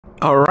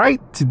All right,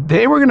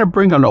 today we're going to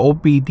bring an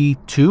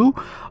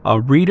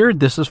OBD2 reader.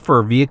 This is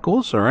for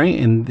vehicles, all right,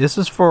 and this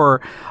is for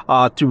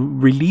to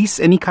release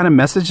any kind of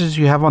messages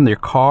you have on your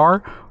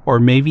car, or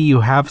maybe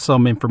you have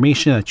some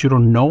information that you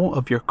don't know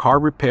of your car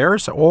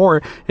repairs,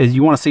 or if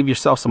you want to save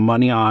yourself some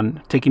money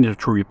on taking it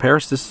to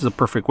repairs. This is a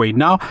perfect way.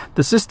 Now,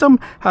 the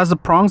system has the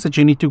prongs that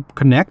you need to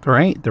connect,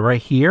 right? They're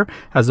right here,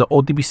 has the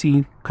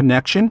ODBC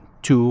connection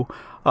to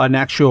an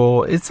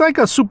actual, it's like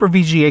a super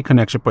VGA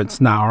connection, but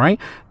it's now, right?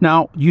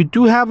 Now, you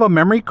do have a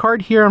memory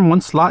card here on one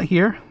slot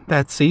here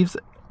that saves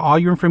all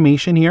your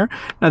information here.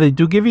 Now, they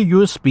do give you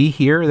USB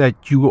here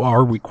that you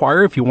are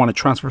required. If you want to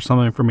transfer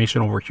some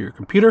information over to your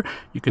computer,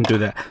 you can do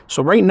that.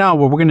 So right now,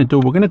 what we're going to do,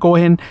 we're going to go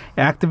ahead and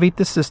activate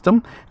the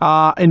system.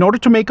 In order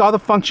to make all the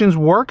functions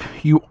work,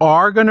 you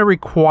are going to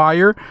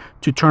require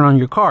to turn on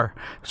your car.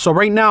 So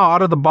right now,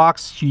 out of the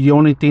box, the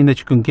only thing that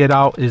you can get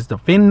out is the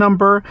VIN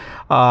number,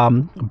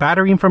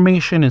 battery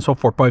information, and so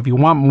forth. But if you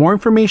want more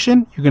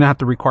information, you're gonna have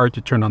to require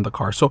to turn on the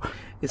car. So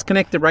it's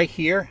connected right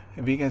here.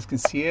 If you guys can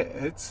see it,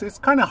 it's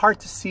kind of hard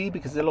to see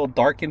because it's a little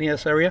dark in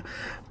this area.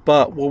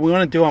 But what we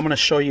want to do, I'm going to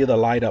show you the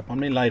light up. I'm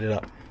going to light it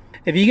up.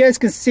 If you guys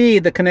can see,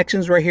 the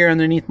connection's right here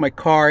underneath my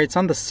car. It's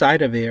on the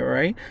side of it,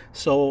 right?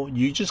 So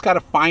you just got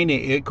to find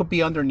it. It could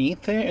be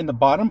underneath there in the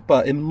bottom,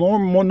 but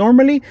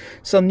normally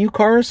some new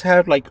cars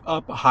have like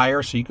up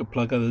higher so you could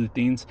plug other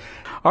things.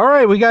 All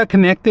right, we got to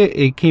connect it.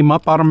 It came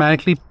up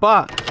automatically,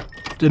 but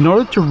in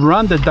order to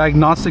run the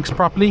diagnostics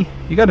properly,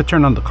 you got to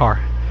turn on the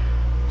car.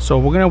 So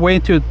we're going to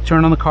wait to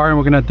turn on the car and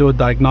we're going to do a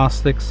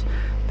diagnostics.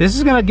 This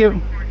is going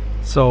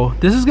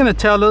to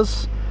tell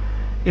us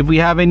if we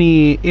have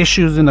any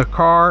issues in the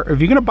car. If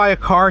you're going to buy a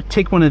car,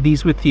 take one of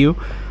these with you.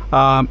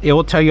 It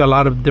will tell you a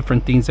lot of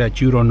different things that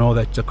you don't know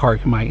that the car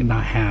might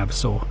not have,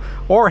 so,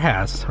 or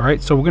has. All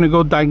right, so we're going to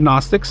go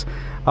diagnostics.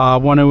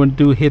 What I want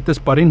to do, hit this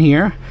button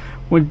here.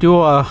 We'll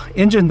do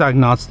engine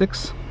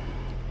diagnostics,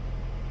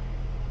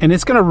 and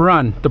it's going to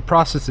run the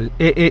processes.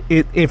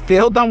 It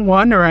failed on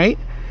one, all right,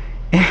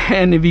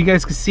 and if you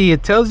guys can see,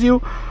 it tells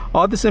you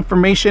all this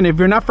information. If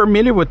you're not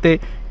familiar with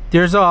it,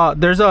 there's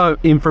a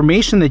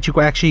information that you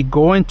can actually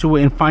go into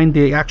and find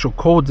the actual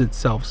codes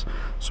itself.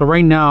 So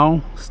right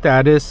now,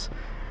 status,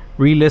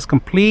 read list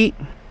complete,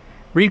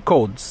 read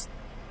codes.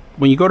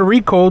 When you go to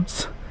read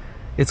codes,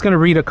 it's going to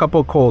read a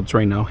couple of codes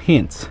right now.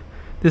 Hints: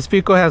 this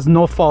vehicle has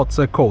no faults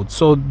at codes,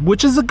 so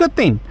which is a good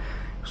thing.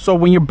 So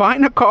when you're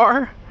buying a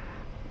car,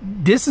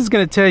 this is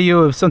going to tell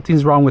you if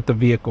something's wrong with the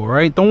vehicle,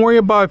 right? Don't worry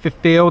about if it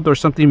failed or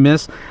something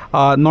missed.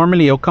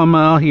 Normally it'll come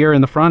out here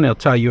in the front. It'll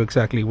tell you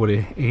exactly what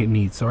it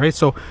needs. All right,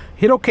 so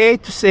hit OK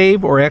to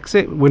save or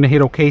exit. We're going to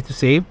hit OK to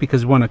save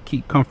because we want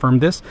to confirm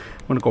this.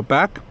 I'm going to go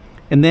back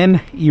and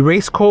then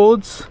erase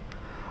codes.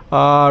 We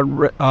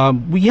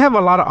have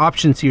a lot of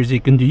options here that you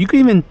can do. You can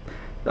even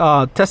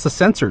test the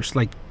sensors,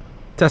 like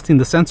testing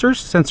the sensors.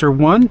 Sensor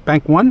 1,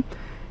 bank 1.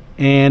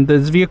 And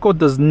this vehicle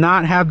does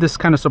not have this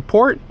kind of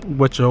support,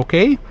 which is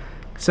okay.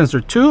 Sensor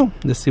 2,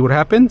 let's see what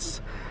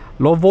happens.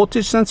 Low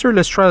voltage sensor,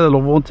 let's try the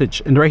low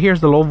voltage. And right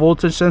here's the low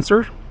voltage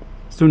sensor.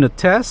 It's doing a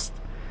test.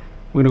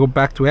 We're gonna go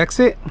back to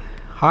exit.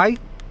 High,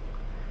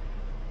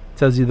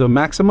 tells you the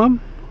maximum.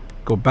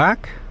 Go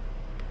back.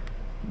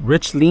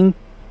 Rich lean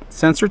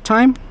sensor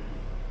time.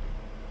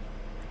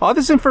 All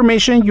this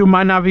information you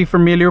might not be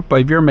familiar,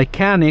 but if you're a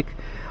mechanic,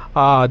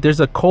 there's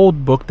a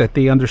code book that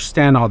they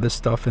understand all this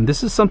stuff, and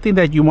this is something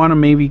that you want to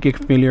maybe get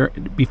familiar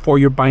before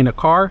you're buying a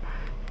car.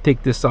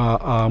 Take this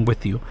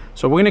with you.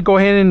 So we're gonna go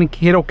ahead and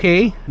hit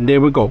OK, and there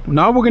we go.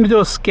 Now we're gonna do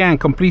a scan,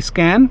 complete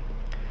scan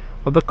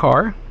of the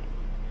car.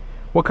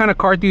 What kind of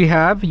car do you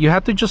have? You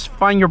have to just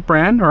find your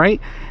brand. All right,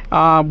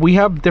 we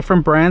have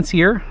different brands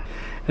here,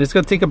 and it's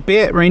gonna take a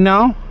bit right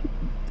now.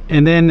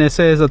 And then it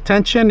says,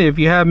 attention, if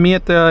you have me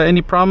at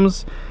any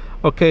problems,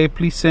 okay,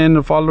 please send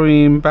the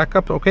following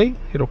backup. Okay,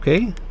 hit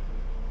OK.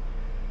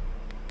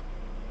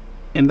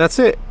 And that's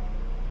it.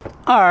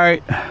 All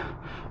right,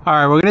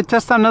 we're gonna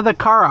test another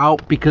car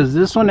out because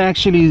this one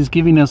actually is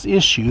giving us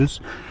issues.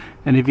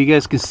 And if you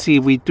guys can see,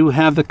 we do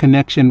have the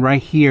connection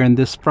right here in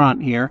this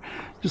front here.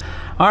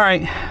 All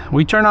right,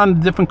 we turn on a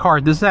different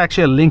car. This is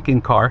actually a Lincoln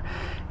car,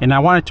 and I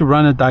wanted to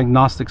run a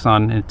diagnostics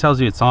on, and it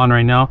tells you it's on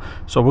right now.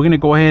 So we're gonna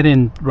go ahead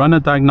and run a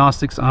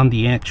diagnostics on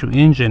the actual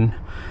engine.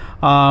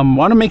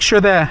 Want to make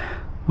sure that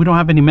we don't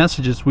have any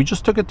messages. We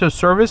just took it to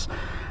service,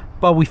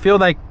 but we feel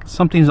like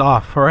something's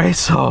off. All right,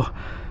 so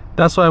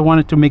that's why I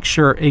wanted to make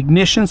sure.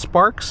 Ignition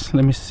sparks,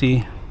 let me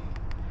see.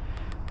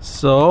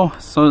 So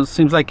it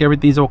seems like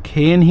everything's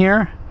okay in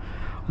here.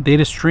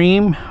 Data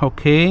stream,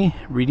 okay.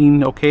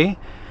 Reading, okay.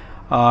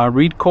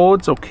 Read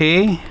codes,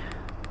 okay.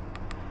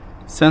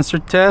 Sensor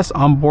test,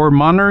 onboard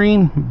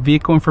monitoring,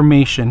 vehicle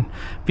information.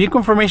 Vehicle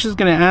information is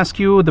going to ask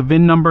you the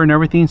VIN number and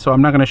everything, so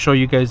I'm not going to show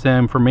you guys that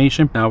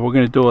information. Now we're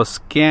going to do a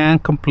scan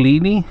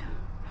completely.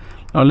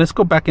 Now let's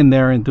go back in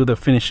there and do the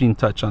finishing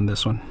touch on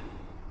this one.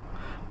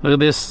 Look at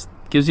this,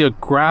 gives you a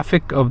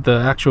graphic of the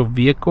actual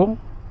vehicle,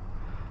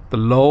 the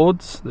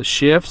loads, the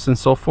shifts, and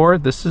so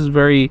forth. This is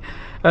very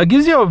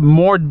gives you a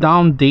more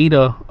down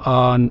data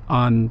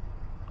on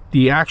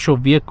the actual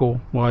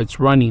vehicle while it's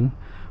running,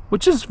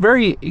 which is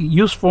very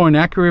useful and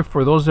accurate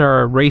for those that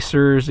are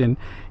racers and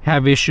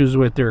have issues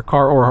with their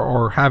car,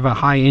 or have a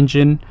high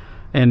engine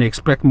and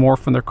expect more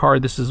from their car.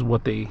 This is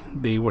what they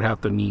would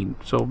have to need.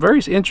 So very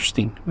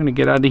interesting. I'm gonna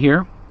get out of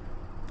here.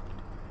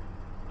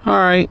 All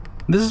right,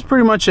 this is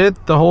pretty much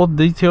it. The whole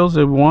details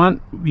I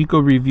want. You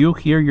could review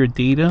here your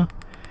data.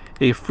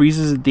 It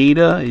freezes the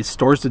data, it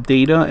stores the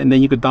data, and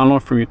then you could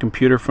download from your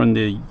computer from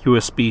the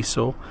USB,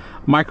 so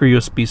micro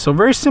USB. So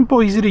very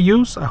simple, easy to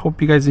use. I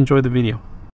hope you guys enjoyed the video.